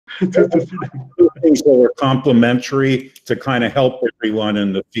to see them. Things that are complementary to kind of help everyone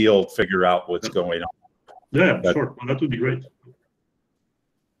in the field figure out what's going on. Yeah, sure. Well, that would be great.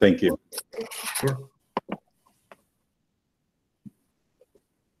 Thank you. Sure.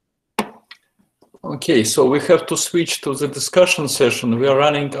 Okay, so we have to switch to the discussion session. We are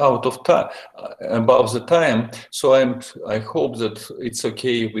running out of time, above the time. So I hope that it's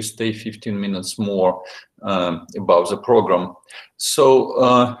okay if we stay 15 minutes more above the program.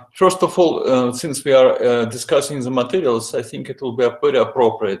 So first of all, since we are discussing the materials, I think it will be very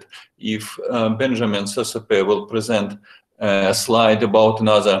appropriate if Benjamin Sesepe will present a slide about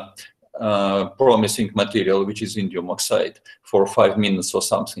another promising material, which is indium oxide, for 5 minutes or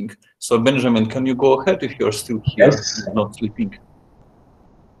something. So Benjamin, can you go ahead if you're still here? Yes. Not sleeping?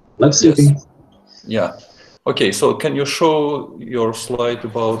 Not sleeping. Yes. Yeah. Okay, so can you show your slide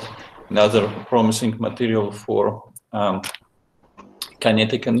about another promising material for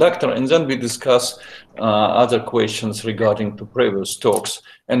kinetic inductor, and then we discuss other questions regarding to previous talks.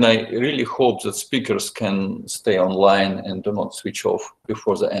 And I really hope that speakers can stay online and do not switch off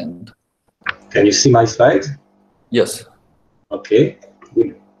before the end. Can you see my slides? Yes. Okay,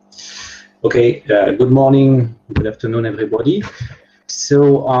 good. Okay, good morning, good afternoon, everybody.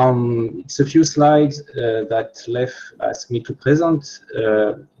 So it's a few slides that Lev asked me to present.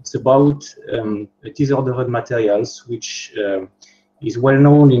 It's about disordered materials, which is well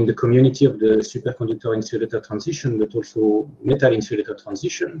known in the community of the superconductor insulator transition, but also metal insulator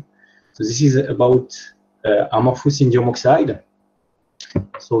transition. So this is about amorphous indium oxide.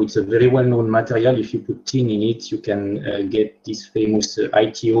 So it's a very well-known material. If you put tin in it, you can get this famous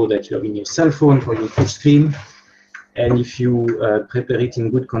ITO that you have in your cell phone for your touch screen. And if you prepare it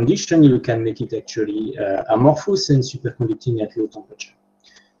in good condition, you can make it actually amorphous and superconducting at low temperature.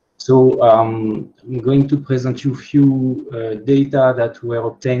 So I'm going to present you a few data that were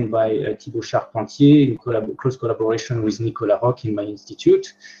obtained by Thibaut Charpentier in close collaboration with Nicolas Roch in my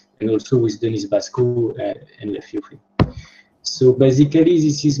institute, and also with Denis Basco and Lev Yoffrin. So basically,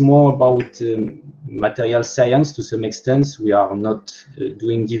 this is more about material science to some extent. We are not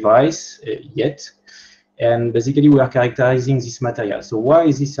doing device yet. And basically, we are characterizing this material. So why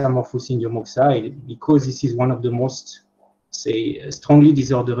is this amorphous indium oxide? Because this is one of the most, say, strongly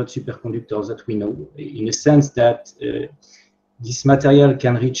disordered superconductors that we know, in a sense that this material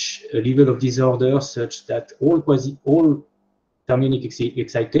can reach a level of disorder such that all thermionic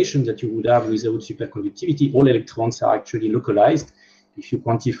excitation that you would have without superconductivity, all electrons are actually localized. If you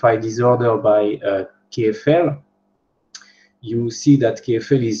quantify disorder by KFL, you see that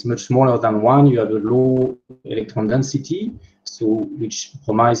KFL is much smaller than 1. You have a low electron density, so which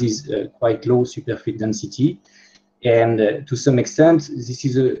promises quite low superfluid density. And to some extent, this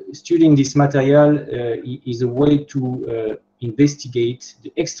is studying this material is a way to investigate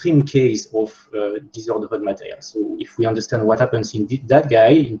the extreme case of disordered material. So if we understand what happens in that guy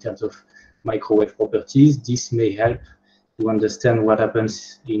in terms of microwave properties, this may help to understand what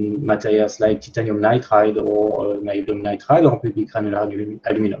happens in materials like titanium nitride or niobium nitride or maybe granular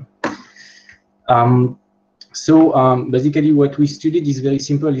aluminum. Basically, what we studied is very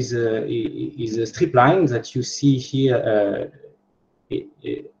simple. Is a strip line that you see here,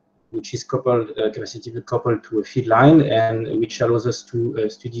 which is coupled, capacitively coupled to a feed line, and which allows us to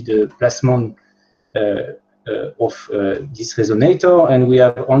study the plasmon of this resonator. And we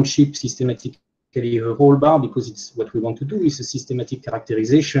have on-chip systematically a whole bar, because it's what we want to do is a systematic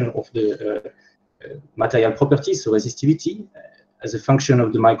characterization of the material properties, so resistivity, as a function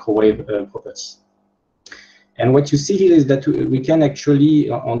of the microwave properties. And what you see here is that we can actually,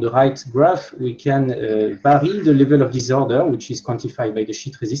 on the right graph, we can vary the level of disorder, which is quantified by the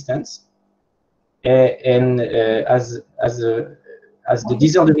sheet resistance. And as the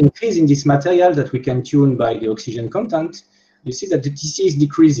disorder increase in this material that we can tune by the oxygen content, you see that the TC is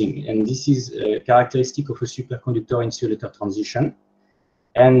decreasing. And this is characteristic of a superconductor insulator transition.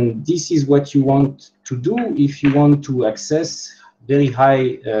 And this is what you want to do if you want to access very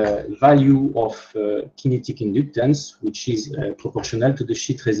high value of kinetic inductance, which is proportional to the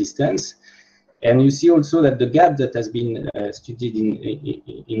sheet resistance. And you see also that the gap that has been studied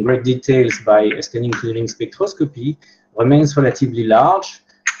in great details by scanning tunneling spectroscopy remains relatively large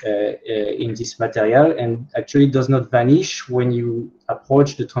in this material, and actually does not vanish when you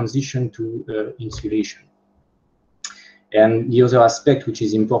approach the transition to insulation. And the other aspect which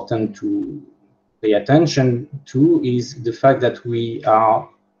is important to pay attention to is the fact that we are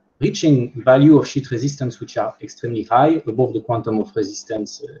reaching value of sheet resistance which are extremely high, above the quantum of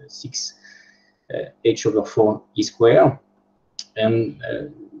resistance 6 h/4 e square. And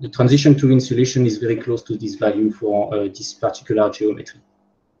the transition to insulation is very close to this value for this particular geometry.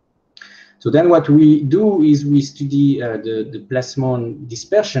 So then what we do is we study the plasmon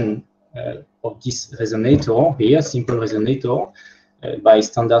dispersion of this resonator here, simple resonator, by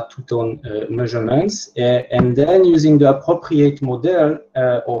standard two-tone measurements, and then using the appropriate model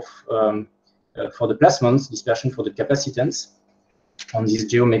for the plasmons dispersion for the capacitance on this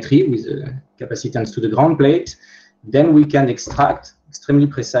geometry with capacitance to the ground plate, then we can extract extremely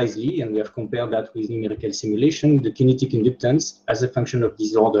precisely, and we have compared that with numerical simulation, the kinetic inductance as a function of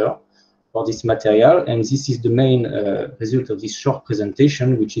disorder for this material. And this is the main result of this short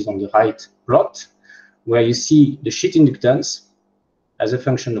presentation, which is on the right plot, where you see the sheet inductance as a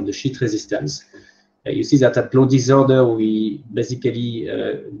function of the sheet resistance. You see that at low disorder, we basically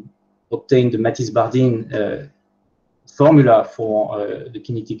obtain the Matisse-Bardeen formula for the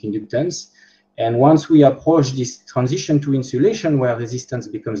kinetic inductance. And once we approach this transition to insulation, where resistance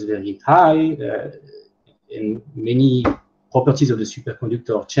becomes very high, and many properties of the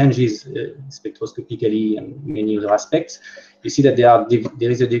superconductor changes spectroscopically and many other aspects, you see that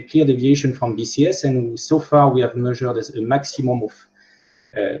there is a clear deviation from BCS, and so far we have measured as a maximum of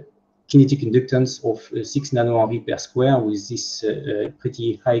kinetic inductance of 6 nanohenry per square with this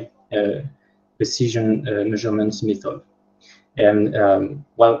pretty high precision measurements method. And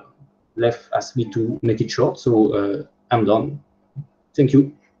well, left asked me to make it short, so I'm done. Thank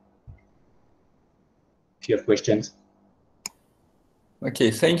you. If you have questions.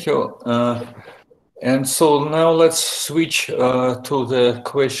 Okay, thank you. And so now let's switch to the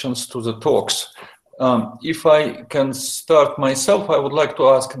questions, to the talks. If I can start myself, I would like to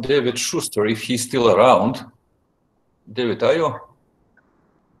ask David Schuster if he's still around. David, are you?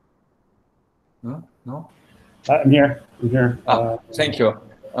 No? No? I'm here. I'm here. Thank you.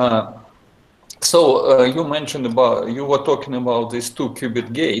 So you mentioned you were talking about these 2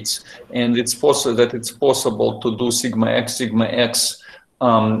 qubit gates, and it's possible that it's possible to do sigma x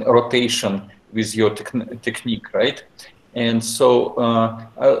rotation with your technique, right? And so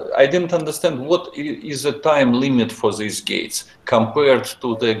I didn't understand what is the time limit for these gates compared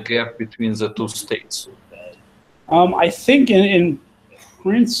to the gap between the 2 states. I think in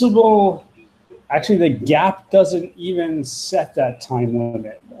principle, actually the gap doesn't even set that time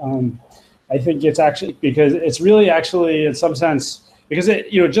limit. I think it's actually because it's really actually in some sense, because it,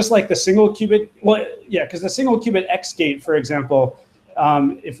 just like the single qubit, well, yeah, because the single qubit X gate, for example,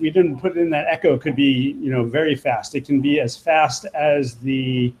 if we didn't put in that echo, could be, very fast. It can be as fast as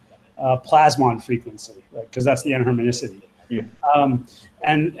the plasmon frequency, right? Because that's the anharmonicity. Yeah.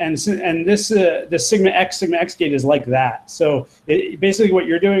 And this the sigma X gate is like that. So basically, what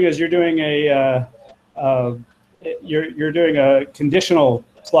you're doing is you're doing a conditional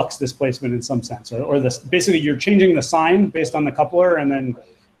flux displacement in some sense, or this basically you're changing the sign based on the coupler and then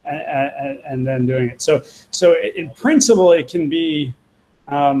doing it. So in principle, it can be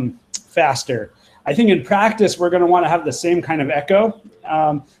faster. I think in practice, we're going to want to have the same kind of echo.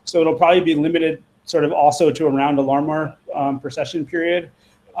 So it'll probably be limited sort of also to around a Larmor precession period.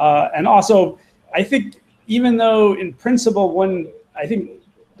 And also, I think even though in principle, I think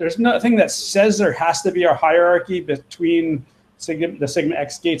there's nothing that says there has to be a hierarchy between the sigma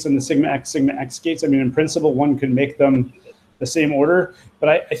X gates and the sigma X gates. I mean, in principle, one can make them the same order,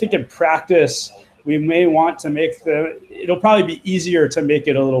 but I think in practice, we may want to make it'll probably be easier to make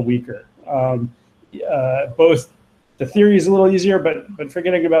it a little weaker. Both the theory is a little easier, but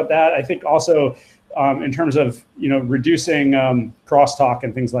forgetting about that, I think also in terms of reducing crosstalk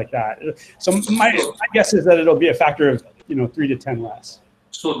and things like that. So my guess is that it'll be a factor of 3 to 10 less.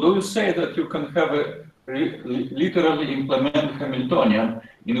 So do you say that you can have literally implement Hamiltonian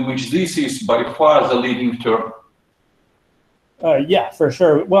in which this is by far the leading term? Yeah, for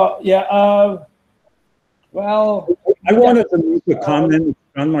sure. Well, yeah. Well, I wanted to make a comment,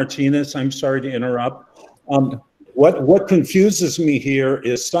 John Martinez. I'm sorry to interrupt. What confuses me here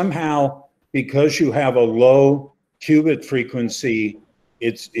is somehow because you have a low qubit frequency,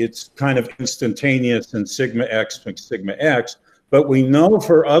 it's kind of instantaneous in sigma X and sigma X. But we know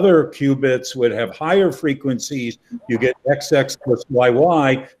for other qubits would have higher frequencies, you get XX plus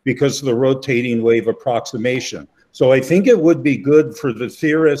YY because of the rotating wave approximation. So I think it would be good for the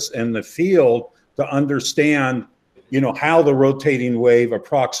theorists and the field to understand, how the rotating wave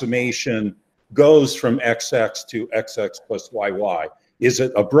approximation goes from XX to XX plus YY. Is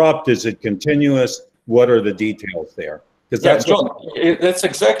it abrupt? Is it continuous? What are the details there? That's John, that's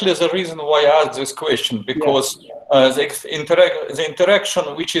exactly the reason why I asked this question, because the interaction,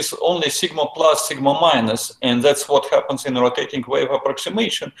 which is only sigma plus, sigma minus, and that's what happens in rotating wave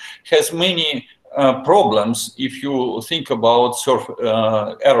approximation, has many problems if you think about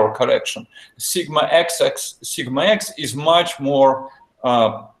error correction. Sigma X is much more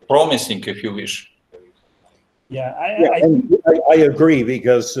promising, if you wish. Yeah, I agree,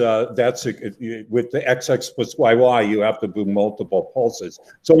 because that's with the XX plus YY, you have to do multiple pulses.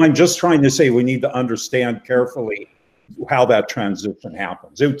 So I'm just trying to say we need to understand carefully how that transition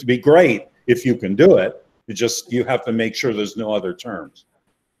happens. It would be great if you can do it. You have to make sure there's no other terms.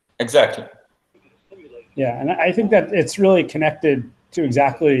 Exactly. Yeah, and I think that it's really connected to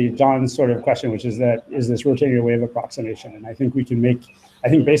exactly John's sort of question, which is this rotating wave approximation? And I think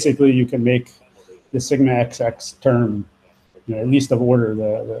basically you can make the sigma XX term, at least of order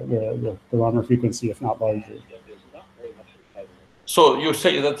the Raman frequency, if not larger. So you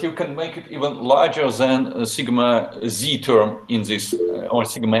say that you can make it even larger than a sigma Z term in this, or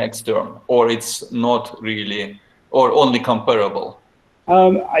sigma X term, or it's not really, or only comparable?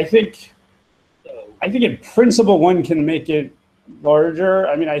 I think in principle one can make it larger.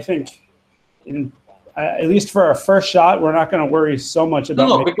 I mean, I think at least for our first shot, we're not going to worry so much about.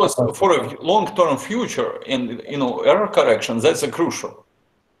 No, because for a long-term future and error correction, that's a crucial.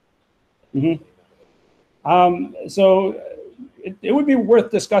 Mm-hmm. So it would be worth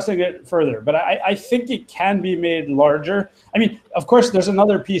discussing it further, but I think it can be made larger. I mean, of course, there's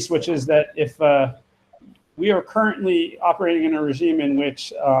another piece, which is that if we are currently operating in a regime in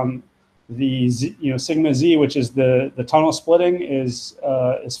which the Z, sigma Z, which is the tunnel splitting, is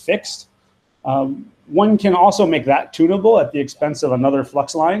fixed. One can also make that tunable at the expense of another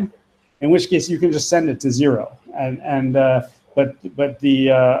flux line, in which case you can just send it to 0. And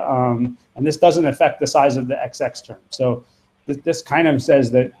this doesn't affect the size of the XX term. So this kind of says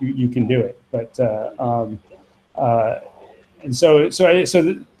that you can do it. But and so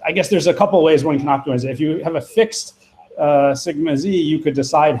I guess there's a couple ways one can optimize it. If you have a fixed sigma Z, you could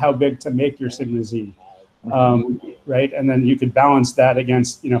decide how big to make your sigma Z, right? And then you could balance that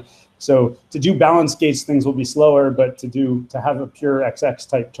against, so to do balance gates, things will be slower, but to have a pure XX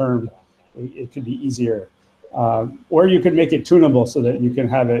type term, it could be easier. Or you could make it tunable so that you can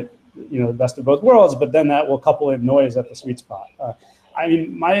have it, the best of both worlds, but then that will couple in noise at the sweet spot. I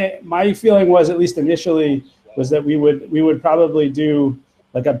mean, my feeling was, at least initially, was that we would probably do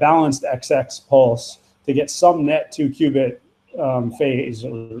like a balanced XX pulse to get some net 2 qubit phase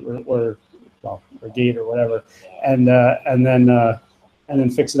or gate or whatever, and then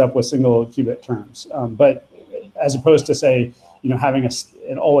fix it up with single qubit terms. But as opposed to, say, having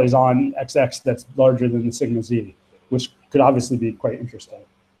an always on XX that's larger than the sigma Z, which could obviously be quite interesting.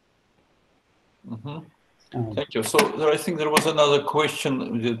 Mm-hmm. Thank you. So I think there was another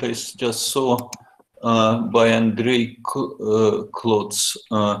question that I just saw by Andrei Klotz.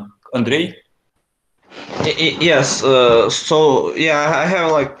 Andrei? Yes. So yeah, I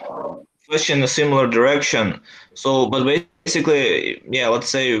have like question in a similar direction. So, but basically, yeah, let's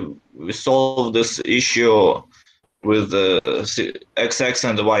say we solve this issue with the XX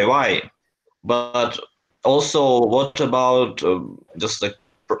and the YY, but also what about just the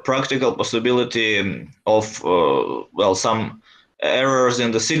practical possibility of some errors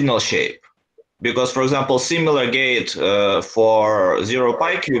in the signal shape? Because, for example, similar gate for 0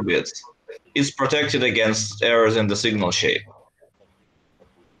 pi qubits is protected against errors in the signal shape,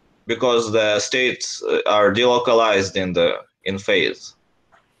 because the states are delocalized in phase,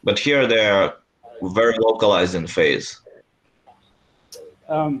 but here they are very localized in phase.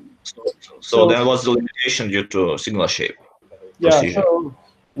 So then what's the limitation due to signal shape procedure? So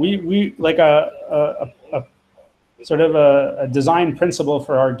we like a sort of a design principle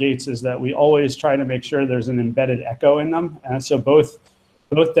for our gates is that we always try to make sure there's an embedded echo in them, and so both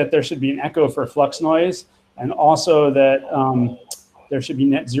that there should be an echo for flux noise, and also that there should be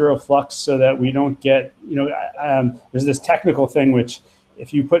net 0 flux, so that we don't get, there's this technical thing which,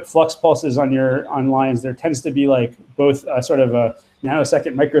 if you put flux pulses on lines, there tends to be like both sort of a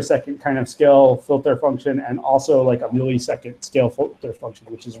nanosecond, microsecond kind of scale filter function, and also like a millisecond scale filter function,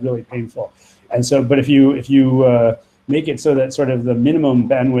 which is really painful. And so, but if you make it so that sort of the minimum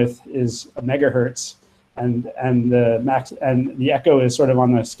bandwidth is a megahertz, and the max and the echo is sort of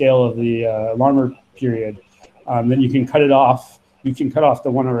on the scale of the Larmor period, then you can cut it off. You can cut off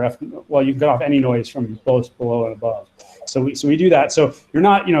the 1/f. Well, you can cut off any noise from both below and above. So we do that. So you're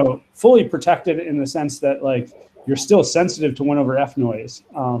not fully protected in the sense that like you're still sensitive to 1/f noise,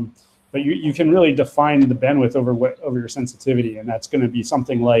 but you can really define the bandwidth over your sensitivity, and that's going to be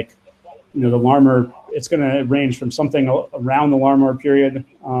something like the Larmor. It's going to range from something around the Larmor period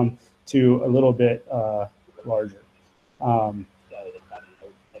to a little bit larger.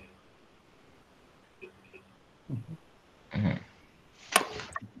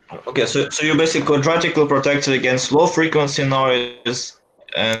 Okay, so you basically quadratically protected against low frequency noise,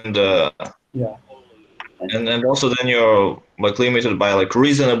 and yeah, And also then you're like limited by like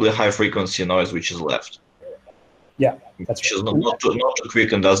reasonably high frequency noise which is left. Yeah, that's which right. is not too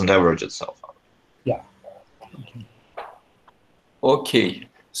quick and doesn't average itself out. Yeah. Okay.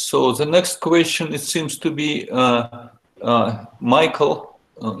 So the next question, it seems to be Michael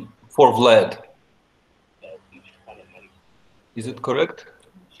for Vlad. Is it correct?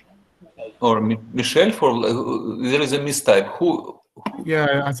 Or Michelle for Vlad? There is a mistype. Who?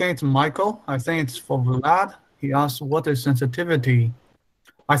 Yeah, I think it's Michael. I think it's for Vlad. He asked what is sensitivity.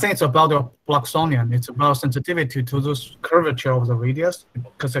 I think it's about the Blacksonian. It's about sensitivity to this curvature of the radius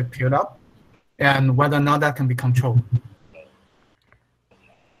because it peeled up, and whether or not that can be controlled.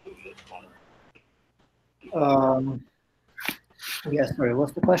 Yes, sorry,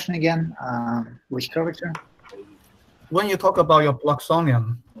 what's the question again? Which curvature? When you talk about your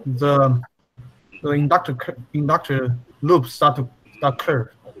Blacksonian, the inductor loops start curve.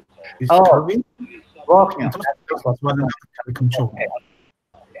 It's curving. Brocknian. Whether or not it can be controlled. Okay.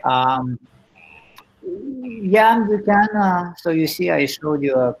 Yeah, you can. So you see, I showed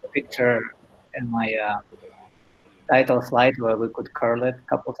you a picture in my title slide where we could curl it a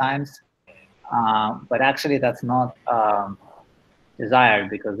couple times. But actually, that's not desired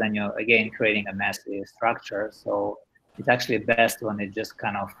because then you're again creating a messy structure. So it's actually best when it just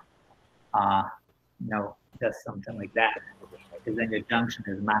kind of, does something like that, because then your junction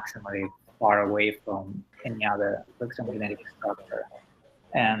is maximally far away from any other electromagnetic structure.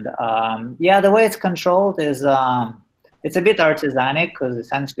 And yeah, the way it's controlled is it's a bit artisanic because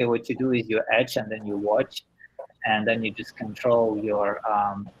essentially what you do is you etch and then you watch, and then you just control your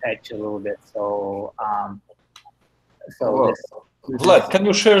etch a little bit. So, Vlad, can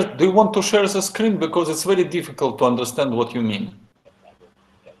you share? Do you want to share the screen because it's very difficult to understand what you mean?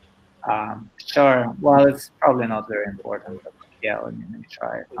 Sure. Well, it's probably not very important, but yeah, let me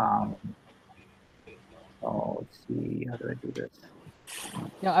try. So let's see, how do I do this?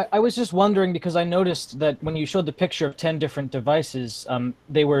 Yeah, I was just wondering because I noticed that when you showed the picture of 10 different devices, some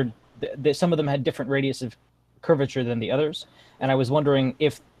of them had different radius of curvature than the others, and I was wondering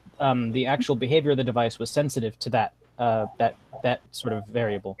if the actual behavior of the device was sensitive to that sort of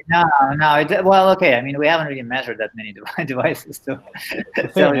variable. No. Well, okay. I mean, we haven't really measured that many devices to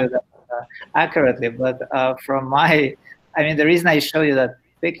tell you that accurately, but from my, I mean, the reason I show you that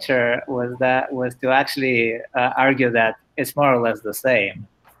picture was to actually argue that it's more or less the same.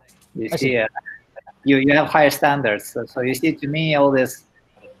 You see, you have higher standards. So you see, to me, all this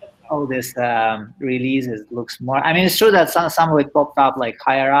releases looks more. I mean, it's true that some of it popped up like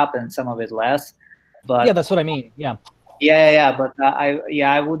higher up and some of it less. But yeah, that's what I mean. Yeah. Yeah. But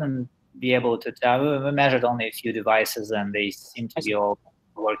I wouldn't be able to tell. We measured only a few devices, and they seem to be all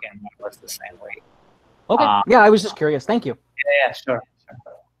working more or less the same way. Okay. Yeah, I was just curious. Thank you. Yeah, sure.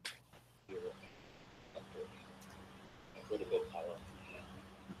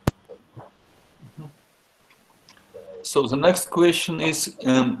 So the next question is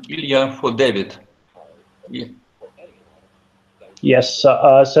Ilya for David. Yeah. Yes, so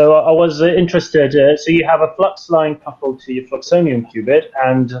I was interested, so you have a flux line coupled to your fluxonium qubit,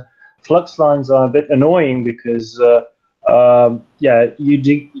 and flux lines are a bit annoying because,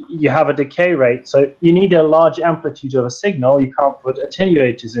 you have a decay rate, so you need a large amplitude of a signal. You can't put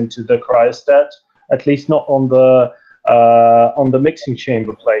attenuators into the cryostat, at least not on the mixing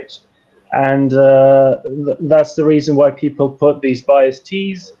chamber plate. And that's the reason why people put these bias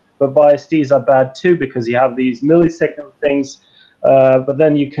Ts, but bias Ts are bad too because you have these millisecond things. But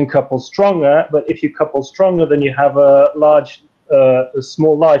then you can couple stronger. But if you couple stronger, then you have a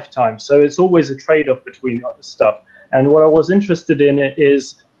small lifetime. So it's always a trade-off between stuff. And what I was interested in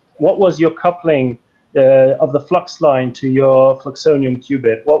is what was your coupling of the flux line to your fluxonium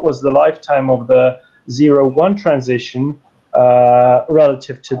qubit? What was the lifetime of the 0-1 transition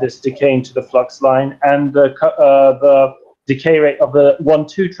relative to this decay into the flux line, and the decay rate of the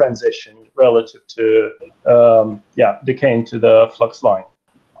 1-2 transition relative to decay into the flux line?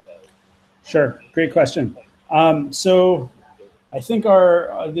 Sure, great question. So I think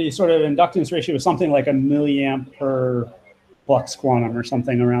the sort of inductance ratio is something like 1 milliamp per flux quantum or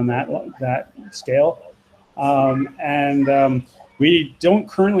something around that scale. We don't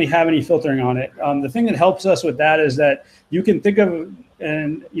currently have any filtering on it. The thing that helps us with that is that you can think of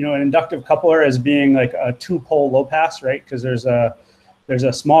an inductive coupler as being like a 2-pole low pass, right? Because there's a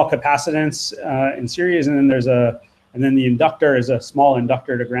small capacitance in series, and then the inductor is a small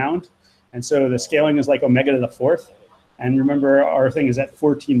inductor to ground, and so the scaling is like omega to the 4th. And remember, our thing is at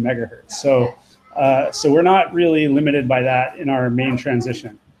 14 megahertz. So we're not really limited by that in our main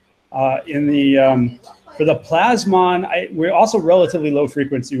transition. For the plasmon, we're also relatively low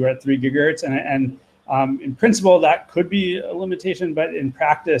frequency. We're at 3 gigahertz, and In principle, that could be a limitation, but in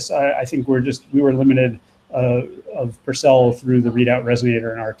practice, I think we were limited of per cell through the readout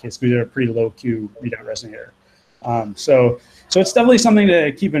resonator in our case. We did a pretty low Q readout resonator. So it's definitely something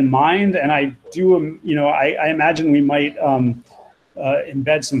to keep in mind. And I do, I imagine we might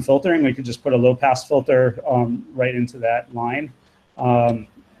embed some filtering. We could just put a low pass filter right into that line to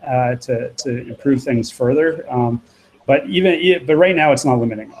improve things further. But right now it's not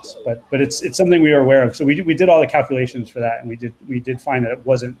limiting us. But it's something we are aware of. So we did all the calculations for that, and we did find that it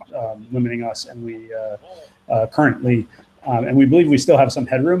wasn't limiting us, and we currently and we believe we still have some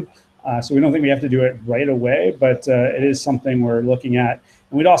headroom. So we don't think we have to do it right away, but it is something we're looking at.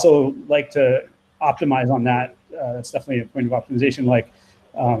 And we'd also like to optimize on that. That's definitely a point of optimization, like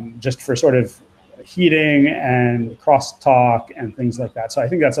just for sort of heating and crosstalk and things like that. So I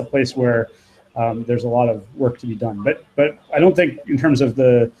think that's a place where there's a lot of work to be done. But I don't think in terms of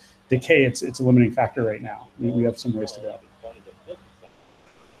the decay, it's a limiting factor right now. We have some ways to go.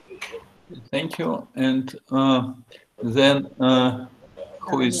 Thank you. And then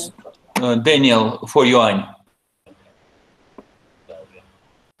who is Daniel for Yuan?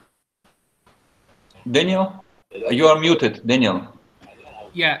 Daniel, you are muted, Daniel.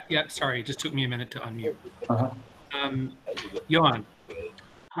 Yeah, sorry, it just took me a minute to unmute. Johan,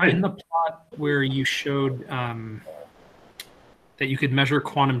 Hi. in the plot where you showed that you could measure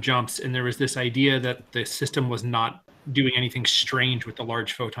quantum jumps, and there was this idea that the system was not doing anything strange with the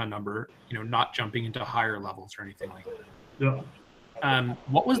large photon number, not jumping into higher levels or anything like that. Yeah.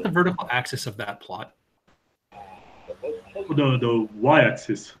 What was the vertical axis of that plot? The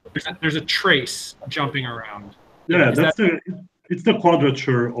y-axis. There's a trace jumping around. Yeah, it's the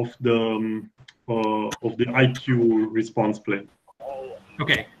quadrature of the IQ response plane.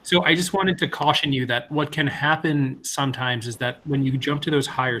 Okay, so I just wanted to caution you that what can happen sometimes is that when you jump to those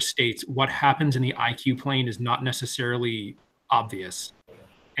higher states, what happens in the IQ plane is not necessarily obvious,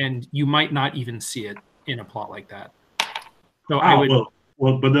 and you might not even see it in a plot like that. So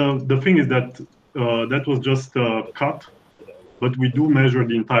but the thing is that that was just a cut, but we do measure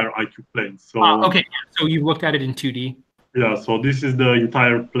the entire IQ plane. So okay, so you looked at it in 2D. Yeah, so this is the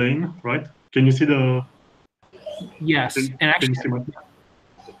entire plane, right? Can you see the? Yes, and actually,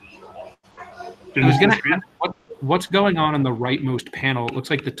 I was going to ask what's going on the rightmost panel. It looks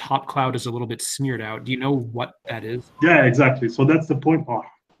like the top cloud is a little bit smeared out. Do you know what that is? Yeah, exactly. So that's the point. Oh,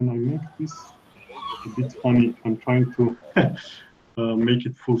 can I make this a bit funny? I'm trying to make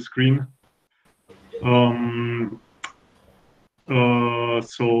it full screen. Finally.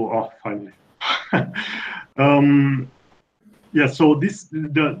 Yeah. So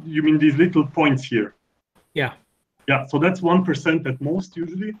you mean these little points here? Yeah. Yeah. So that's 1% at most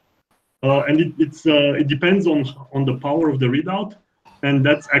usually. And it depends on the power of the readout, and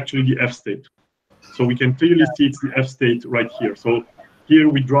that's actually the F state. So we can clearly see it's the F state right here. So here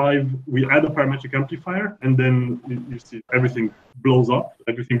we add a parametric amplifier, and then you see everything blows up.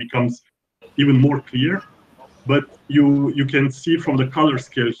 Everything becomes even more clear. But you can see from the color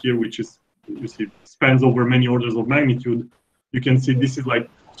scale here, which is spans over many orders of magnitude. You can see this is like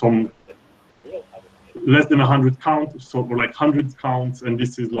some less than 100 counts, so or like hundreds counts, and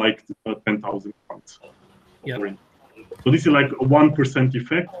this is like 10,000 counts. Yeah. So this is like a 1%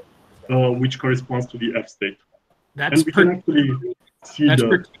 effect, which corresponds to the F state. That's particularly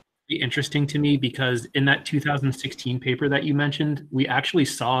interesting to me, because in that 2016 paper that you mentioned, we actually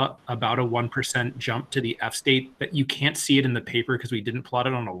saw about a 1% jump to the F state, but you can't see it in the paper because we didn't plot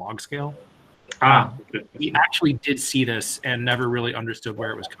it on a log scale. Okay. We actually did see this and never really understood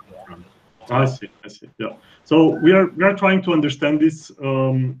where it was coming from. I see. Yeah. So we are trying to understand this,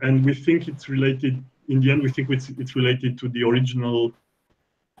 and we think it's related. In the end, we think it's related to the original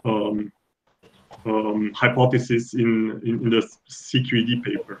hypothesis in the CQED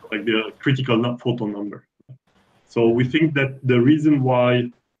paper, like the critical photon number. So we think that the reason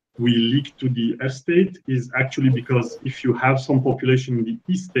why we leak to the F state is actually because if you have some population in the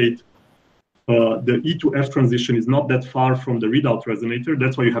E state, the E to F transition is not that far from the readout resonator.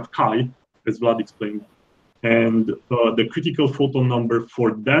 That's why you have chi, as Vlad explained. And the critical photon number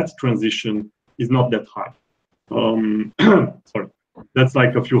for that transition is not that high. Sorry, that's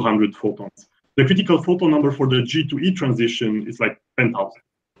like a few hundred photons. The critical photon number for the G to E transition is like 10,000.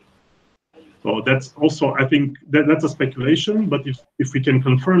 So that's also, I think, that's a speculation, but if we can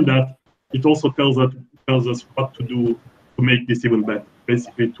confirm that, it also tells us what to do to make this even better,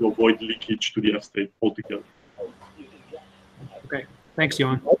 basically to avoid leakage to the F state altogether. Okay, thanks,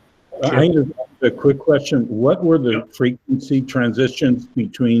 Johan. I have a quick question. What were the frequency transitions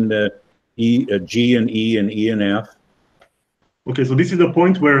between the G and E and F? Okay, so this is a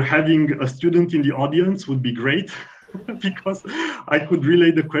point where having a student in the audience would be great because I could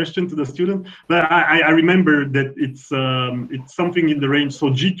relay the question to the student. But I remember that it's something in the range. So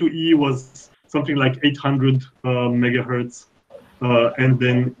G2E was something like 800 megahertz, and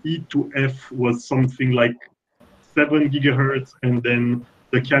then E to F was something like 7 gigahertz, and then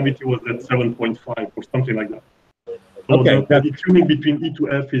the cavity was at 7.5 or something like that. So Okay, the tuning between E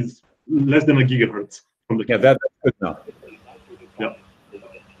to F is less than a gigahertz from the cavity. that's good enough. Yeah.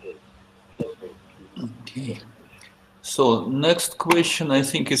 Okay. So next question, I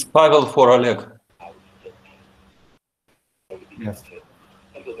think, is Pavel for Oleg. Yes.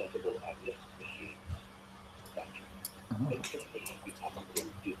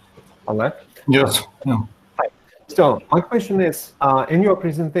 Oleg? Yes. Yeah. Hi. So my question is, in your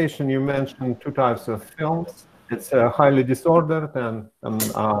presentation, you mentioned two types of films. It's a highly disordered and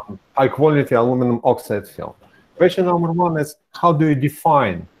high-quality aluminum oxide film. Question number one is, how do you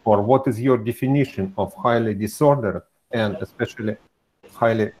define, or what is your definition of highly disordered and especially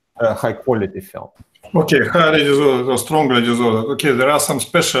high-quality film? Okay, highly disordered or strongly disordered. Okay, there are some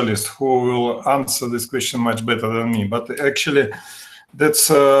specialists who will answer this question much better than me, but actually, that's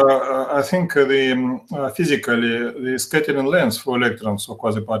I think physically the scattering length for electrons or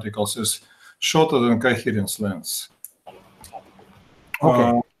quasi-particles is shorter than coherence length.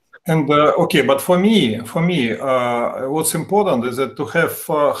 Okay. Okay, but for me, what's important is that to have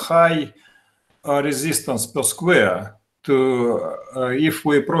high resistance per square. If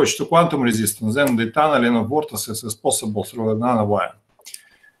we approach to quantum resistance, then the tunneling of vortices is possible through a nanowire.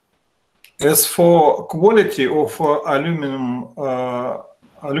 As for quality of aluminum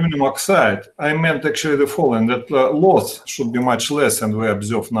oxide, I meant actually the following: that loss should be much less than we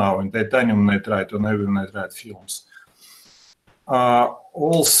observe now in titanium nitride or neodymium nitride films.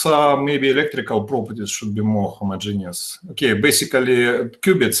 Also, maybe electrical properties should be more homogeneous. Okay, basically,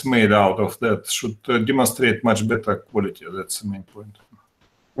 qubits made out of that should demonstrate much better quality. That's the main point.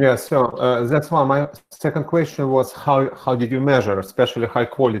 Yeah, so that's why my second question was, how did you measure, especially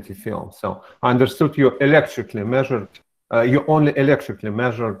high-quality film? So I understood you electrically measured, you only electrically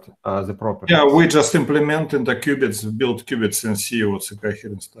measured the properties. Yeah, we just implemented the qubits, build qubits, and see what's the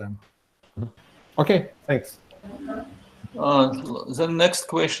coherence time. Okay, thanks. The next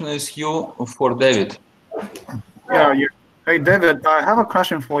question is you for David. Yeah. Hey, David, I have a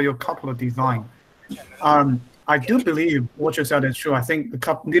question for your coupler design. I do believe what you said is true. I think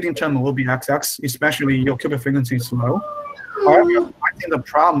the leading term will be XX, especially your qubit frequency is low. However, I think the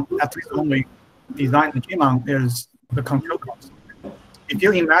problem, at least when we design the G-mount, is the control cost. If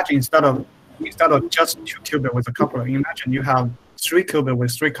you imagine instead of just 2 qubit with a coupler, imagine you have 3 qubit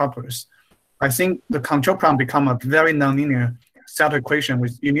with 3 couplers. I think the control problem become a very nonlinear set equation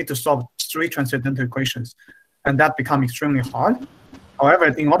with you need to solve 3 transcendental equations, and that become extremely hard. However,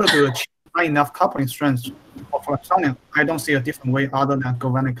 in order to achieve high enough coupling strength for Fluxonian, I don't see a different way other than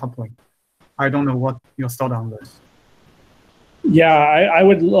galvanic coupling. I don't know what your thought on this. Yeah, I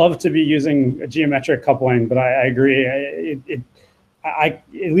would love to be using a geometric coupling, but I agree. At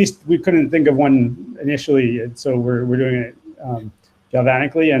least we couldn't think of one initially, so we're doing it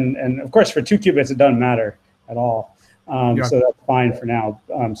galvanically, and of course for 2 qubits it doesn't matter at all. So that's fine for now.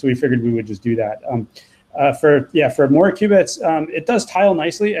 So we figured we would just do that. For more qubits, it does tile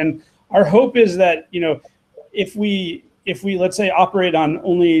nicely, and our hope is that if we let's say operate on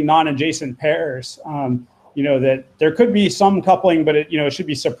only non-adjacent pairs, that there could be some coupling, but it should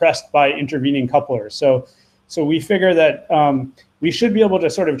be suppressed by intervening couplers. So we figure that we should be able to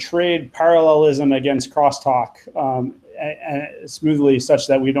sort of trade parallelism against crosstalk smoothly, such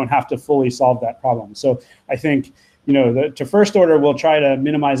that we don't have to fully solve that problem. So I think to first order, we'll try to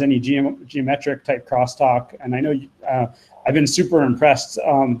minimize any geometric type crosstalk. And I know I've been super impressed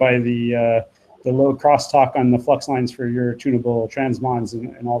by the low crosstalk on the flux lines for your tunable transmons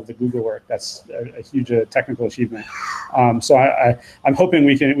and all of the Google work. That's a huge technical achievement. So I'm hoping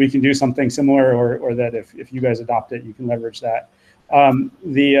we can do something similar, or that if you guys adopt it, you can leverage that. But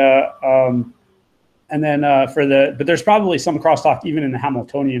there's probably some crosstalk even in the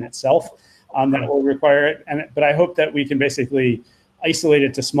Hamiltonian itself that will require it. But I hope that we can basically isolate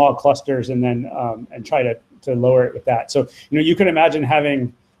it to small clusters and then and try to lower it with that. So you could imagine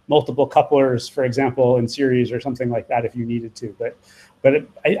having multiple couplers, for example, in series or something like that if you needed to. But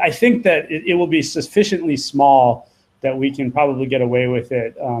I think that it will be sufficiently small that we can probably get away with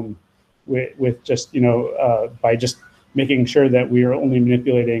it with just by just making sure that we are only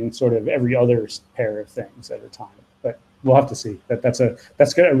manipulating sort of every other pair of things at a time. But we'll have to see. That's a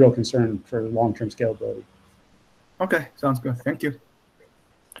real concern for long-term scalability. Okay, sounds good. Thank you.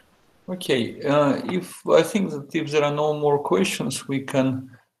 Okay, I think that if there are no more questions, we can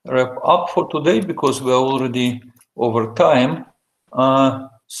wrap up for today because we are already over time.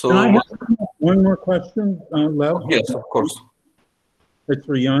 So can I have one more question, Lev? Yes, of course. It's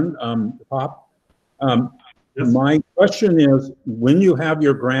for Yun, Pop. Yes. My question is, when you have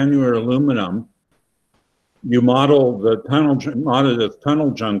your granular aluminum, you model the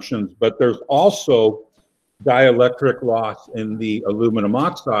tunnel junctions, but there's also dielectric loss in the aluminum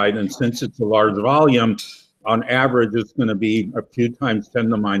oxide, and since it's a large volume, on average, it's going to be a few times 10 to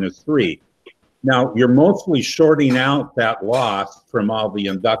the minus 3. Now, you're mostly shorting out that loss from all the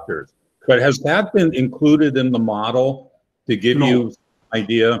inductors, but has that been included in the model to give you an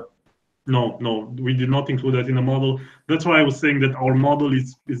idea? No, we did not include that in the model. That's why I was saying that our model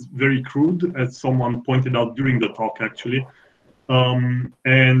is very crude, as someone pointed out during the talk, actually.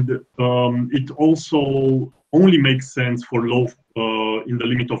 It also only makes sense for low, in the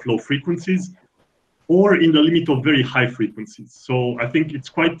limit of low frequencies, or in the limit of very high frequencies. So I think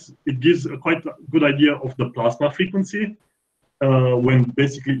it gives a quite good idea of the plasma frequency when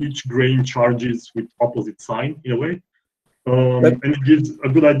basically each grain charges with opposite sign in a way. And it gives a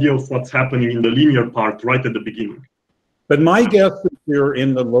good idea of what's happening in the linear part right at the beginning. But my guess is you're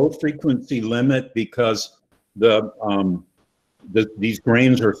in the low frequency limit because these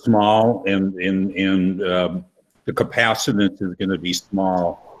grains are small and the capacitance is going to be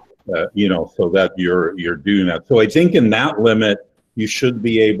small, so that you're doing that. So I think in that limit, you should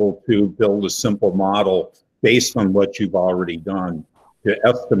be able to build a simple model based on what you've already done to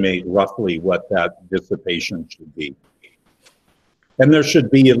estimate roughly what that dissipation should be. And there should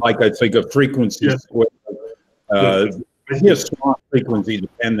be, like I think, a frequency square. A small frequency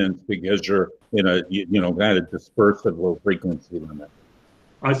dependence because you're in a kind of dispersive low frequency limit.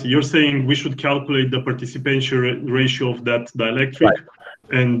 I see. You're saying we should calculate the participation ratio of that dielectric, right.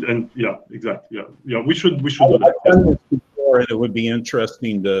 and yeah, exactly. Yeah. We should do that. I've done this before, and it would be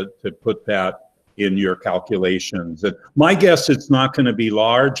interesting to put that in your calculations. And my guess, it's not going to be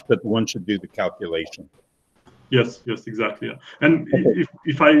large, but one should do the calculation. Yes, exactly. Yeah. And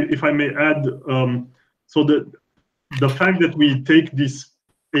if I may add, so the fact that we take this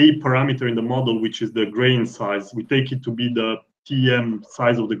A parameter in the model, which is the grain size, we take it to be the TM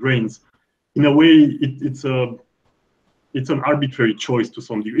size of the grains. In a way, it's an arbitrary choice to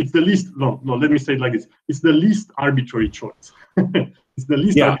some degree. It's the least. No. Let me say it like this: it's the least arbitrary choice. It's the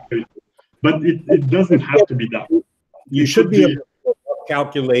least arbitrary, but it doesn't have to be that. You should be able to do a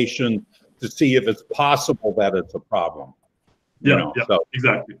calculation to see if it's possible that it's a problem.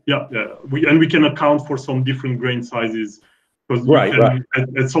 Exactly. Yeah. We can account for some different grain sizes because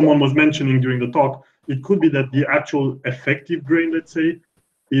as someone was mentioning during the talk, it could be that the actual effective grain, let's say,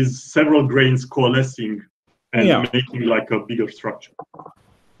 is several grains coalescing and making like a bigger structure.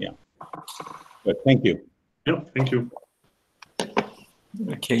 Yeah. Good. Thank you. Yeah. Thank you.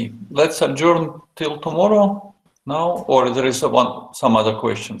 Okay. Let's adjourn till tomorrow now, or there is some other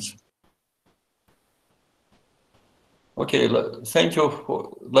questions. Okay, thank you.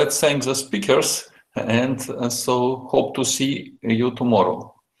 Let's thank the speakers, and so hope to see you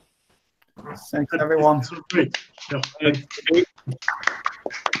tomorrow. Thanks, everyone. Great. Yeah.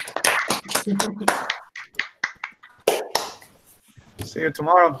 See you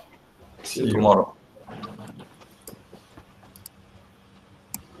tomorrow. See you tomorrow.